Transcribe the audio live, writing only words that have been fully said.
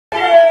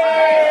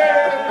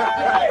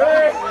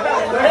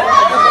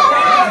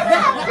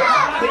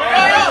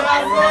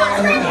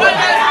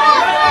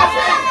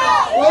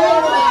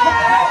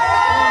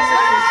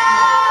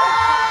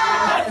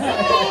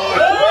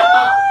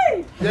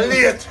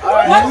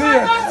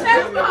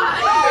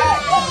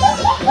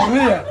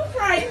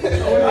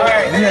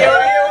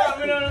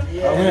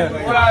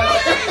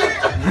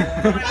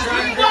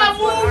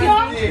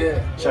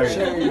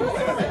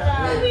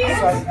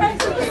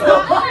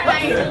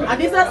And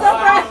this is a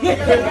surprise.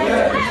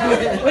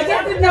 We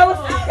get it now.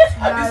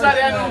 And this is the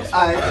announce.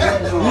 And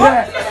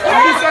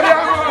this is the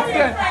announce.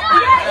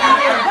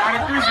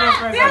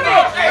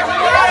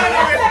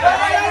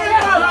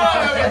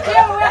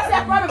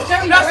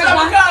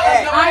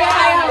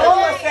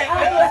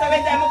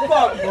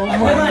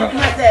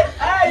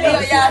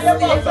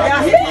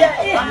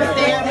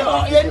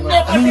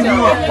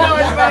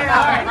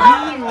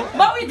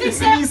 But we just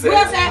say, let's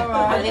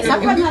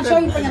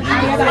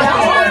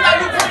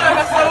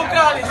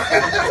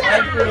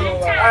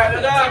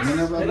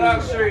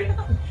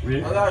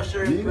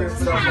show you for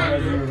your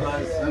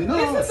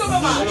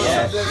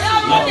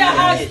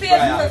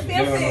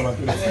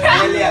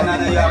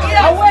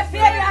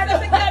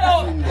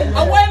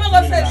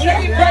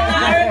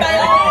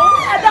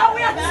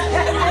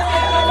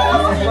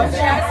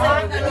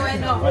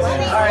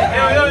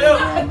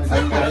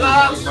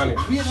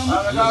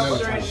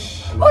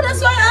oh,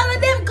 that's why all of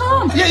them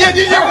come. You don't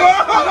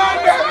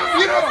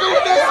do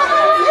this.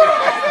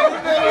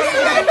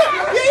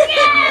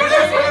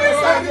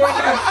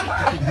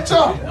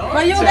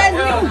 But you guys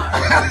knew.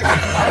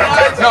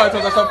 No, it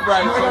was a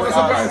surprise.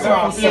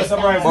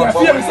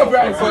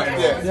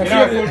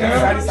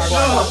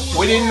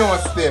 We didn't know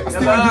Steve.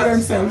 Steve will give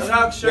himself.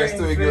 Yes,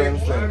 to give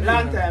himself.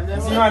 Long time. You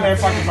know they're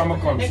fucking from a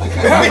country.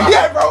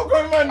 Yeah, bro,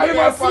 come on. I'm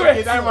on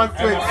sweat.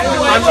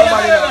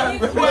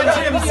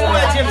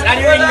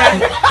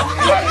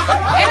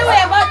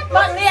 Anyway,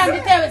 but me and the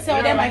tell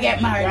so them I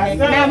get married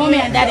next. My mommy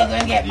and daddy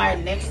gonna get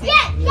married next. You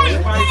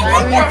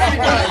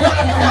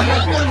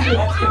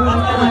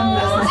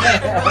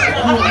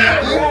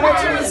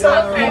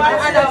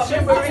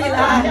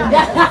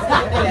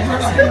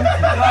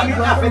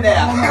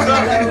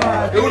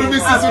would have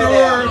missed this in the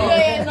world.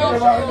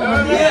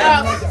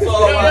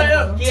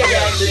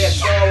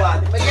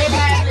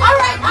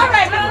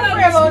 Alright, don't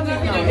worry about it.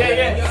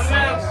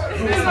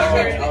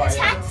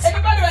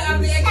 Everybody will have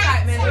the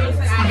excitement.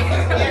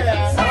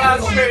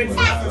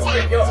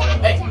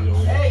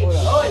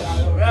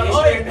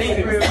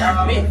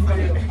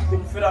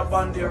 For that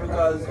band there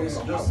because it's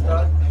just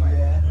that.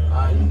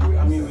 And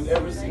I mean, with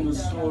every single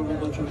soul we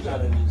go through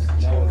challenges.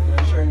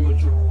 We're sharing go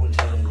through all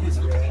challenges.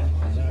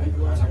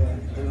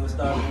 They will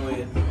start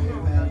with.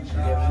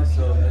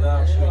 So let's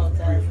actually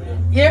pray for them.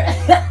 Yeah.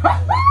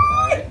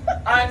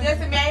 And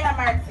just me, I am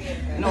Martin.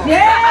 No.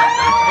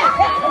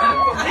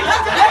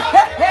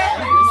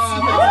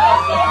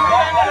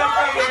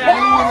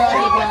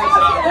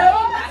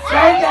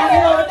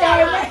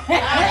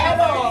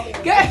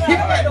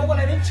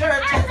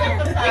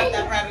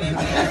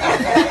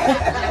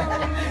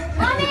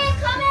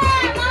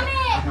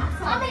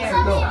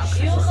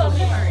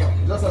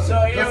 So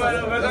yeah,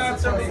 we're gonna have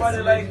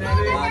somebody like that.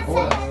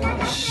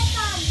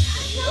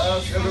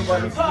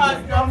 Everybody,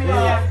 come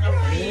here.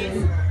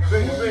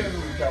 Bring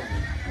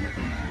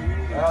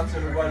ask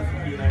everybody for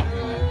being like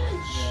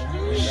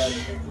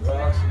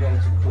we're actually going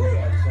to close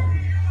out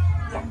something.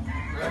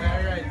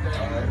 Alright.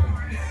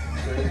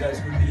 So you guys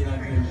can be in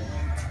agreement.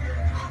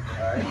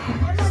 Alright.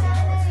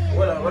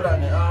 Hold on.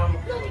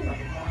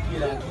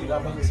 Kill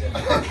that back yourself.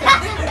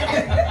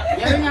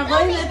 You're in a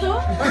boiler too?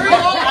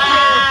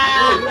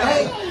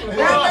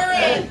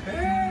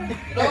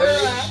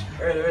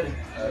 Ready.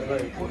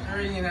 Put the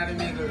ring in the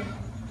middle.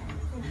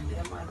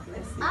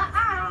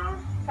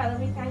 Father,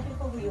 we thank you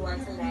for who you are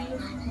tonight.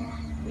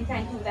 We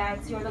thank you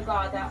that you're the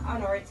God that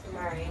honors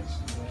marriage.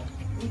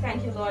 We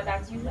thank you, Lord,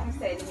 that you have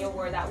said in your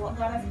word that what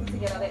God has put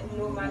together, let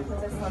no man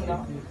put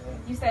asunder.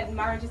 You said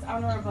marriage is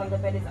honorable and the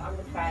bed is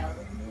undefiled.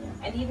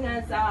 And even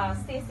as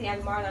Stacy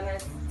and Marlon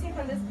has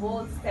taken this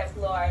bold step,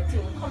 Lord,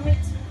 to commit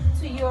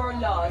to your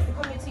laws, to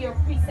commit to your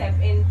precept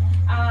in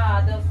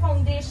the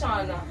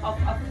foundation of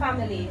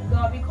family,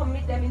 Lord, we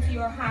commit them into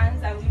your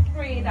hands and we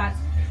pray that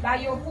by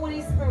your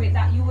Holy Spirit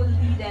that you will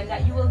lead them,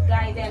 that you will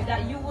guide them,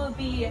 that you will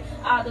be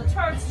the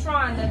third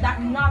strand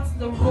that knots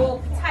the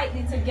rope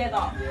tightly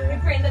together. We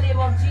pray in the name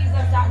of Jesus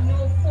that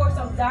no force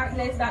of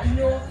darkness, that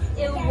no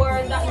ill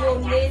word, that no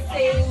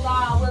naysaying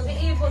will be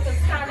able to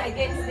stand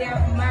against their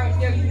marriage,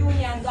 their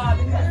union, God,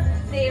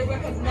 because they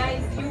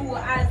recognize you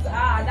as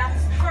that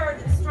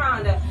third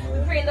strand. We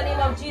pray in the name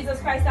of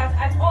Jesus Christ that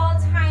at all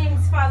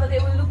times, Father, they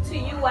will look to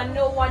you and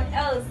no one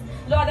else.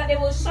 Lord, that they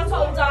will shut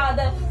out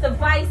the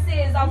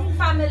vices of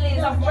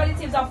families, of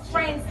relatives, of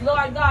friends,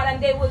 Lord God,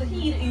 and they will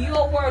heed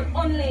your word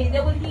only.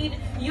 They will heed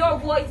your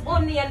voice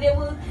only, and they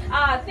will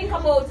think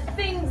about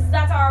things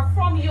that are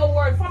from your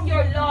word, from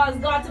your laws,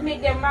 God, to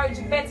make their marriage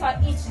better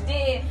each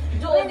day.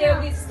 Though there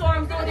be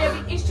storms, though there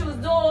be issues,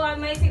 though,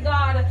 Almighty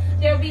God,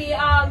 there be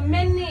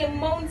many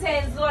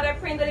mountains, Lord, I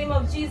pray in the name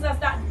of Jesus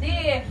that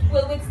they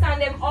will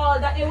withstand them all,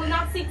 that they will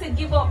not seek to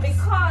give up,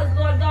 because,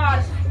 Lord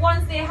God,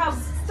 once they have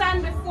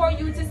stand before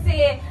you to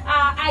say,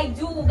 I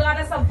do, God,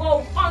 that's a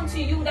vow unto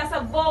you, that's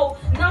a vow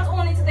not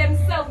only to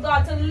themselves,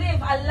 God, to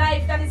live a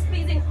life that is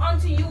pleasing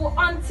unto you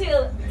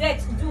until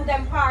death do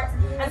them part.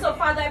 And so,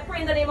 Father, I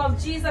pray in the name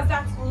of Jesus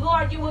that,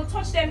 Lord, you will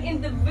touch them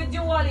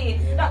individually.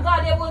 That,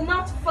 God, they will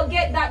not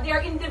forget that they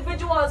are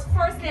individuals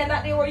firstly and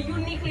that they were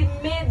uniquely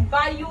made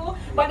by you.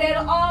 But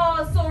they'll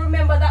also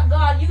remember that,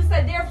 God, you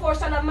said, therefore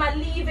shall a man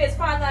leave his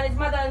father and his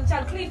mother and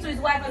shall cleave to his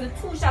wife, and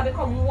the two shall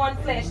become one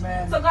flesh.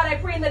 Amen. So, God, I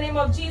pray in the name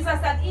of Jesus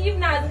that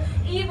even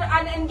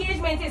an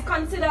engagement is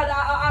considered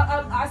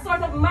a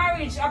sort of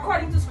marriage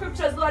according to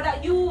scriptures, Lord,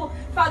 that you,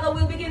 Father,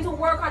 will begin to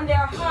work on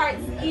their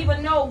hearts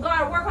even now.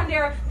 God, work on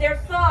their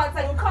thoughts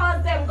and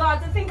cause them, God,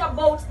 to think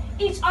about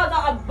each other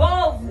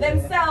above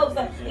themselves.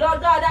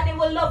 Lord God, that they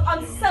will love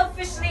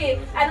unselfishly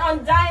and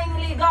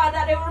undyingly, God,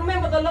 that they will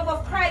remember the love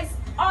of Christ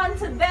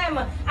unto them.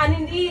 And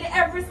indeed,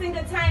 every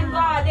single time,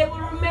 God, they will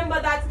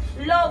remember that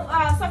love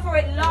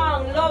suffereth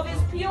long, love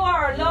is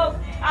pure, love,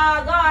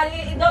 God,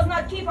 it does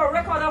not keep a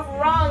record of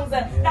wrongs.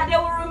 That they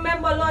will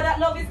remember, Lord, that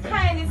love is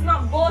kind, it's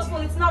not boastful,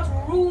 it's not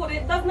rude,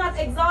 it does not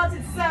exalt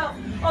itself.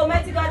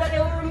 Almighty God, that they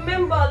will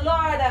remember,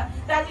 Lord,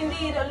 that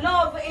indeed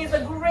love is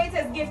the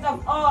greatest gift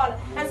of all.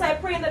 And so I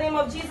pray in the name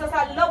of Jesus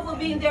that love will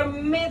be in their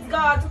midst,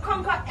 God, to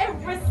conquer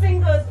every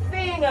single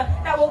thing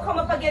that will come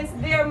up against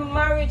their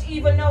marriage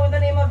even now in the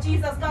name of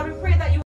Jesus. God, we pray that you